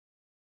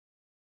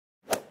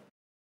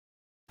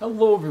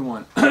Hello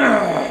everyone.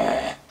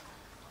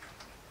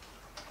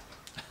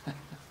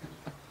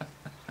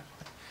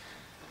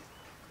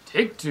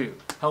 Take two.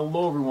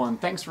 Hello everyone,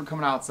 thanks for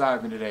coming outside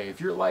with me today.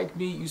 If you're like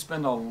me, you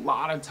spend a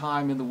lot of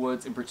time in the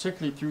woods, and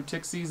particularly through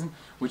tick season,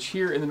 which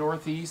here in the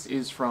Northeast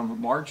is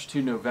from March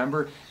to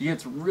November. It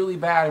gets really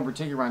bad, in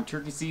particular around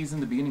turkey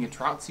season, the beginning of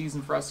trout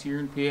season for us here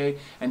in PA,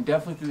 and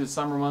definitely through the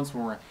summer months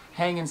when we're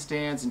hanging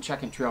stands and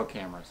checking trail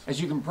cameras. As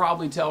you can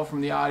probably tell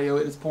from the audio,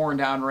 it is pouring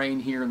down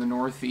rain here in the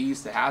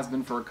Northeast. It has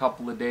been for a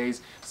couple of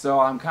days, so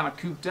I'm kind of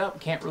cooped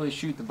up, can't really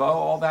shoot the bow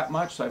all that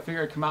much, so I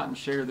figured I'd come out and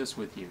share this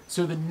with you.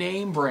 So the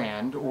name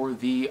brand, or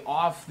the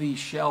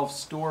off-the-shelf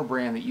store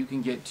brand that you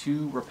can get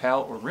to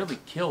repel or really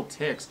kill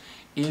ticks,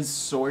 is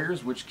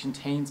Sawyer's, which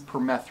contains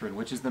permethrin,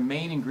 which is the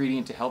main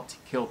ingredient to help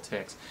kill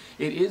ticks.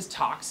 It is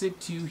toxic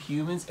to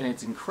humans and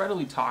it's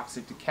incredibly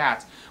toxic to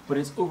cats, but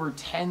it's over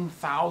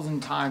 10,000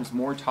 times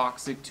more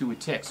toxic to a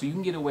tick. So you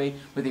can get away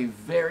with a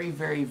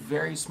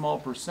very small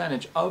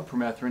percentage of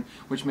permethrin,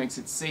 which makes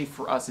it safe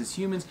for us as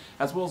humans,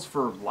 as well as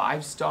for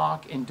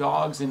livestock and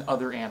dogs and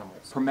other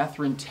animals.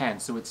 Permethrin 10,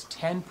 so it's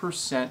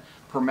 10%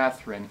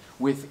 permethrin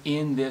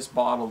within this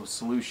bottle of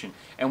solution.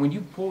 And when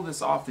you pull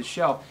this off the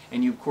shelf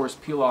and you of course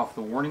peel off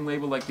the warning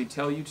label like they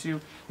tell you to,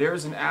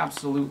 there's an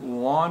absolute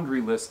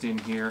laundry list in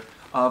here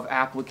of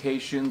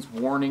applications,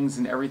 warnings,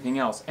 and everything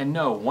else. And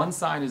no, one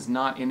side is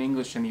not in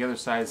English and the other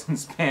side is in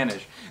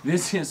Spanish.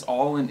 This is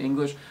all in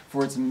English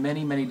for its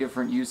many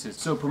different uses.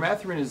 So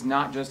permethrin is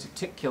not just a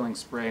tick killing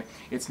spray,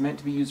 it's meant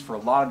to be used for a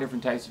lot of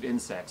different types of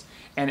insects.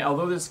 And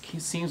although this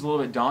seems a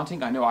little bit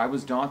daunting, I know I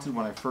was daunted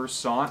when I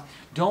first saw it,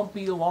 don't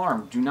be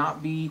alarmed. Do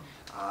not be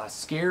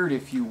scared,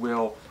 if you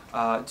will,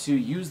 to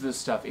use this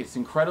stuff. It's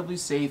incredibly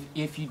safe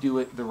if you do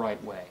it the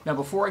right way. Now,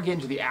 before I get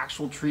into the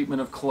actual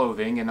treatment of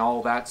clothing and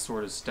all that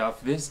sort of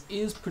stuff, this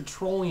is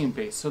petroleum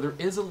based, so there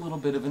is a little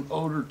bit of an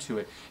odor to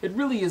it. It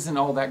really isn't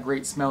all that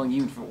great smelling.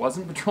 Even if it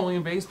wasn't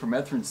petroleum based,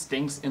 permethrin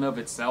stinks in of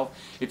itself.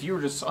 If you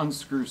were to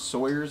unscrew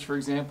Sawyer's, for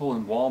example,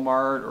 in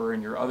Walmart or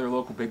in your other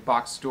local big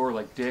box store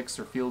like TICKS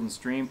or Field and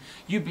Stream,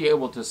 you'd be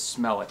able to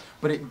smell it.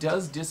 But it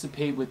does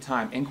dissipate with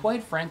time, and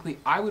quite frankly,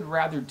 I would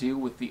rather deal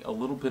with a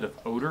little bit of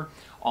odor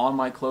on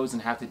my clothes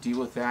and have to deal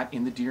with that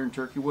in the deer and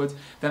turkey woods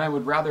than I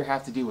would rather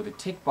have to deal with a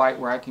tick bite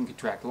where I can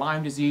contract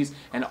Lyme disease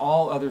and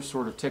all other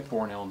sort of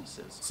tick-borne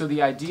illnesses. So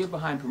the idea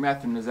behind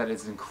permethrin is that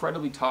it's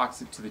incredibly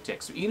toxic to the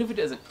tick. So even if it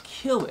doesn't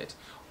kill it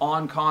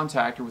on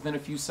contact or within a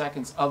few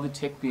seconds of the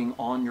tick being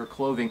on your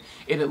clothing,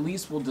 it at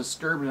least will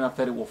disturb it enough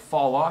that it will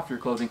fall off your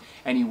clothing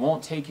and you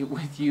won't take it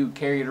with you,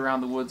 carry it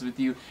around the woods with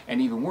you, and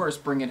even worse,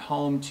 bring it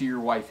home to your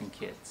wife and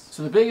kids.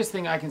 So the biggest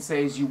thing I can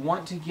say is you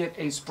want to get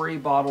a spray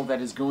bottle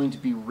that is going to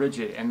be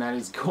rigid and that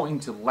is going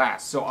to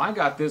last. So I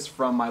got this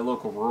from my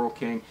local Rural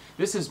King.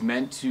 This is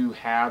meant to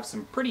have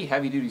some pretty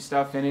heavy duty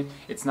stuff in it.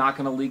 It's not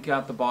going to leak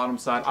out the bottom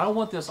side. I don't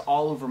want this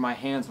all over my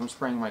hands when I'm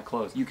spraying my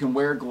clothes. You can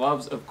wear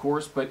gloves, of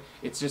course, but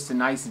it's just a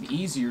nice and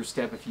easier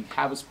step if you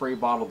have a spray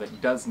bottle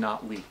that does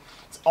not leak.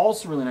 It's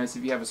also really nice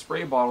if you have a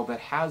spray bottle that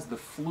has the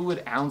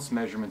fluid ounce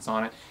measurements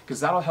on it, because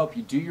that'll help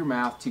you do your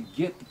math to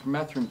get the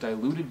permethrin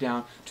diluted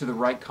down to the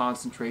right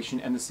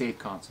concentration and the safe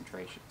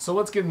concentration. So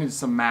let's get into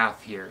some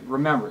math here.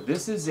 Remember,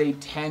 this is a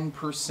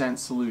 10%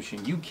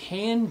 solution. You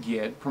can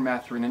get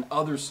permethrin in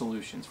other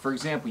solutions. For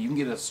example, you can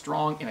get a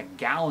strong in a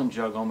gallon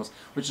jug almost,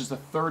 which is a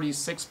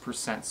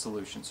 36%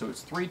 solution. So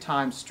it's 3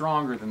 times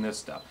stronger than this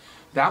stuff.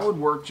 That would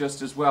work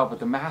just as well, but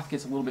the math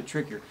gets a little bit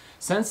trickier.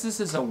 Since this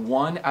is a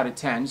 1 out of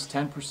 10, just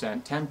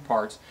 10%, 10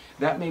 parts,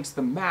 that makes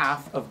the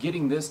math of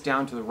getting this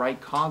down to the right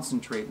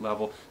concentrate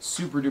level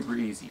super duper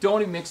easy.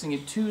 Don't be mixing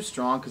it too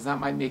strong, because that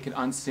might make it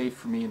unsafe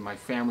for me and my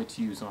family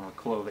to use on our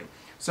clothing.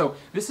 So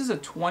this is a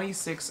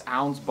 26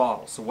 ounce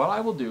bottle. So what I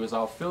will do is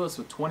I'll fill this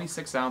with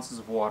 26 ounces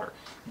of water.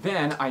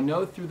 Then I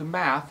know through the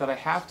math that I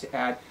have to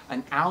add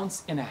 1.5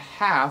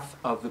 ounces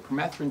of the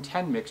permethrin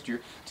 10 mixture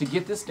to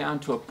get this down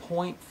to a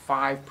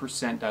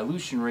 0.5%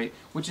 dilution rate,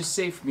 which is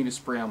safe for me to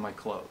spray on my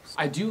clothes.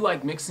 I do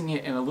like mixing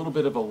it in a little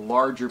bit of a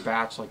larger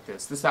batch like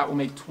this. That will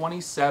make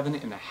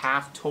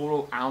 27.5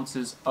 total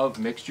ounces of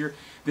mixture.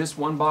 This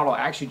one bottle, I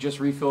actually just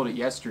refilled it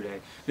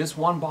yesterday. This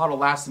one bottle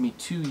lasted me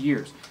 2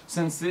 years.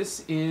 Since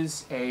this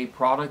is a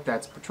product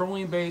that's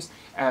petroleum based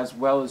as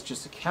well as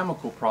just a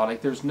chemical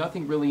product, there's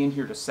nothing really in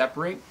here to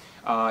separate.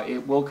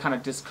 It will kind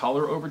of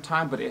discolor over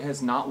time, but it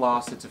has not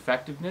lost its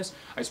effectiveness.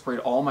 I sprayed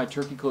all my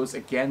turkey clothes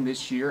again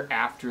this year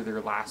after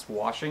their last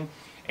washing,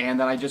 and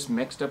then I just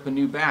mixed up a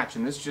new batch,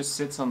 and this just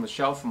sits on the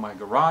shelf in my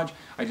garage.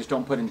 I just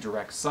don't put in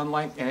direct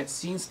sunlight, and it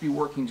seems to be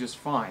working just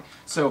fine.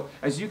 So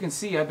as you can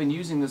see, I've been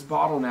using this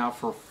bottle now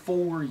for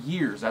 4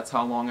 years. That's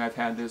how long I've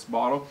had this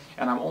bottle,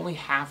 and I'm only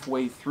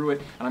halfway through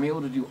it, and I'm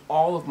able to do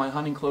all of my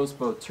hunting clothes,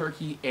 both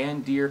turkey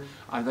and deer.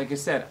 Like I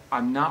said,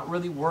 I'm not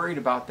really worried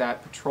about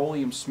that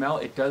petroleum smell.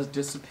 It does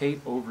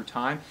dissipate over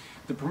time.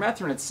 The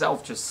permethrin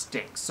itself just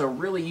stinks, so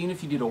really even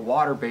if you did a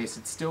water base,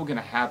 it's still going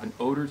to have an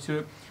odor to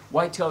it.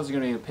 Whitetails are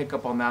going to pick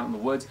up on that in the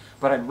woods,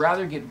 but I'd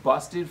rather get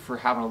busted for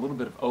having a little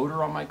bit of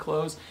odor on my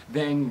clothes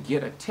than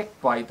get a tick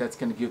bite that's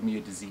going to give me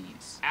a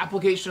disease.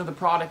 Application of the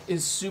product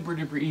is super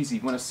duper easy.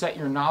 You want to set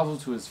your nozzle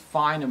to as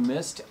fine a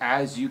mist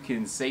as you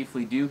can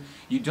safely do.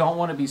 You don't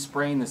want to be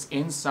spraying this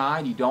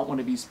inside. You don't want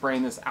to be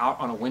spraying this out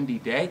on a windy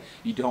day.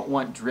 You don't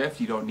want drift.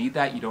 You don't need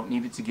that. You don't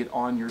need it to get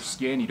on your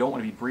skin. You don't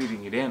want to be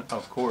breathing it in,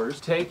 of course.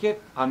 Take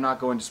it. I'm not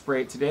going to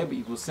spray it today, but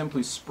you will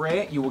simply spray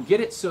it. You will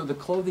get it so the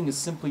clothing is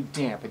simply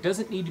damp. It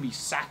doesn't need to be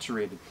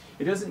saturated.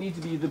 It doesn't need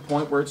to be the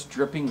point where it's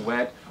dripping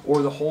wet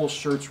or the whole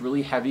shirt's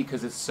really heavy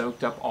because it's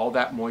soaked up all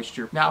that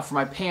moisture. Now for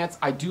my pants,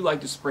 I do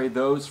like to spray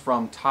those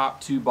from top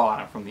to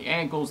bottom, from the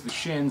ankles, the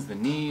shins, the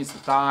knees, the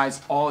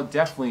thighs, all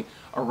definitely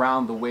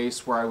around the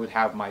waist where I would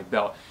have my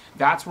belt.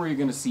 That's where you're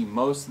going to see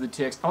most of the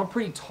ticks. I'm a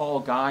pretty tall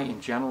guy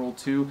in general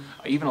too.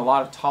 Even a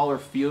lot of taller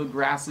field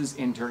grasses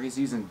in turkey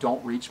season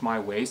don't reach my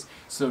waist.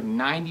 So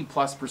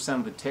 90+%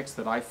 of the ticks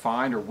that I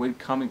find or would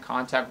come in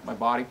contact with my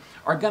body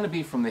are going to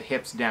be from the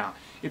hips down.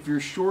 If you're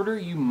shorter,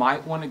 you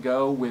might want to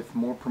go with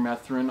more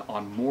permethrin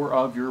on more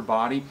of your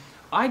body.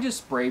 I just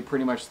spray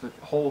pretty much the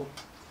whole,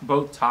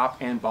 both top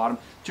and bottom,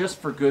 just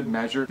for good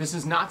measure. This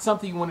is not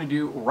something you want to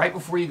do right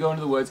before you go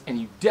into the woods, and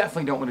you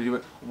definitely don't want to do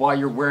it while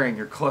you're wearing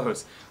your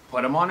clothes.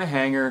 Put them on a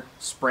hanger,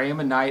 spray them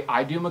at night.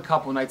 I do them a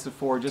couple nights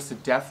before just to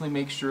definitely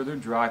make sure they're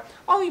dry.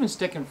 I'll even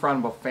stick in front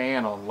of a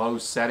fan on low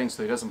setting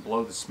so it doesn't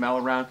blow the smell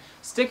around.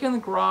 Stick it in the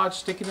garage,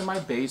 stick it in my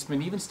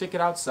basement, even stick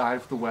it outside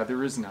if the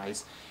weather is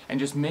nice, and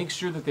just make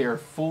sure that they are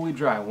fully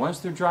dry. Once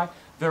they're dry,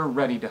 they're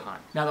ready to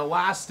hunt. Now the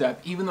last step,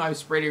 even though I've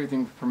sprayed everything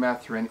with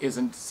permethrin, is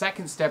a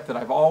second step that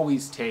I've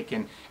always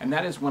taken, and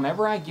that is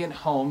whenever I get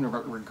home,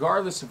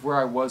 regardless of where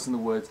I was in the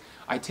woods,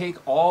 I take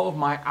all of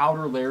my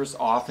outer layers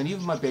off, and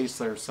even my base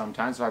layers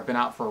sometimes, if I've been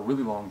out for a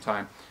really long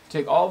time,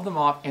 take all of them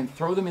off and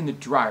throw them in the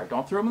dryer.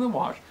 Don't throw them in the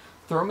wash,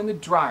 throw them in the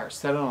dryer.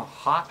 Set it on a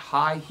hot,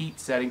 high heat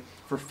setting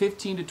for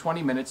 15 to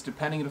 20 minutes,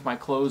 depending if my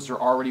clothes are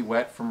already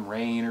wet from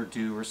rain or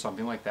dew or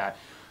something like that.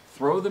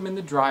 Throw them in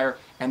the dryer,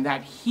 and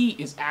that heat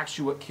is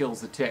actually what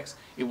kills the ticks.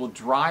 It will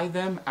dry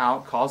them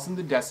out, cause them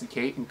to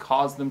desiccate, and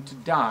cause them to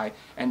die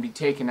and be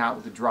taken out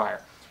with the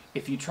dryer.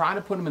 If you try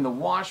to put them in the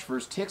wash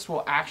first, ticks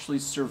will actually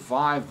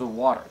survive the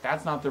water.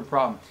 That's not their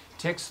problem.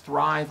 Ticks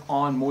thrive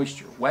on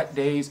moisture. Wet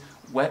days,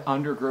 wet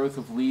undergrowth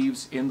of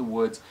leaves in the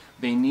woods.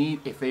 They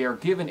need, if they are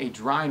given a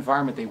dry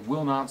environment, they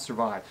will not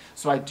survive.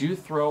 So I do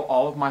throw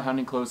all of my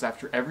hunting clothes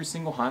after every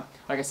single hunt.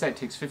 Like I said, it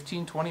takes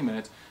 15-20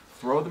 minutes.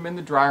 Throw them in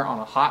the dryer on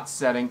a hot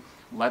setting.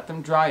 Let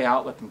them dry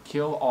out, let them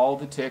kill all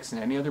the ticks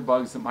and any other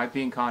bugs that might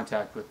be in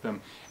contact with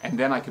them, and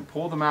then I can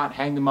pull them out,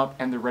 hang them up,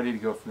 and they're ready to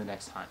go for the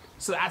next hunt.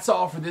 So that's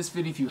all for this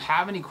video. If you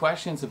have any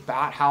questions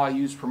about how I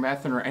use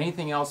permethrin or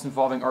anything else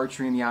involving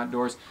archery in the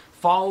outdoors,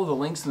 follow the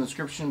links in the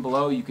description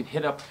below. You can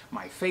hit up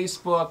my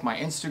Facebook, my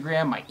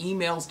Instagram, my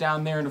emails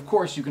down there, and of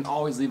course you can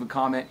always leave a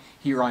comment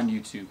here on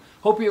YouTube.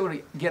 Hope you're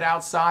able to get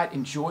outside,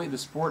 enjoy the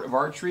sport of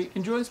archery,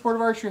 enjoy the sport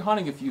of archery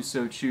hunting if you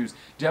so choose.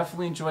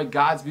 Definitely enjoy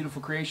God's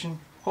beautiful creation,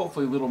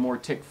 hopefully a little more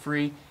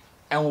tick-free,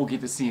 and we'll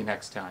get to see you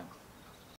next time.